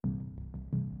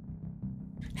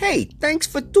Hey, thanks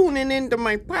for tuning into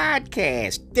my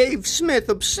podcast, Dave Smith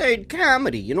Absurd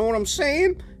Comedy. You know what I'm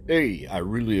saying? Hey, I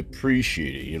really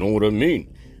appreciate it, you know what I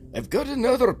mean? I've got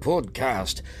another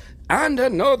podcast and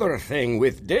another thing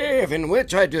with Dave in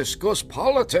which I discuss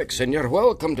politics, and you're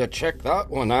welcome to check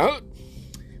that one out.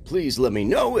 Please let me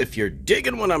know if you're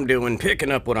digging what I'm doing,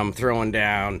 picking up what I'm throwing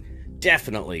down.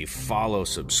 Definitely follow,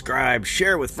 subscribe,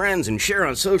 share with friends, and share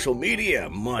on social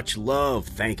media. Much love.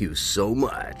 Thank you so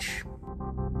much.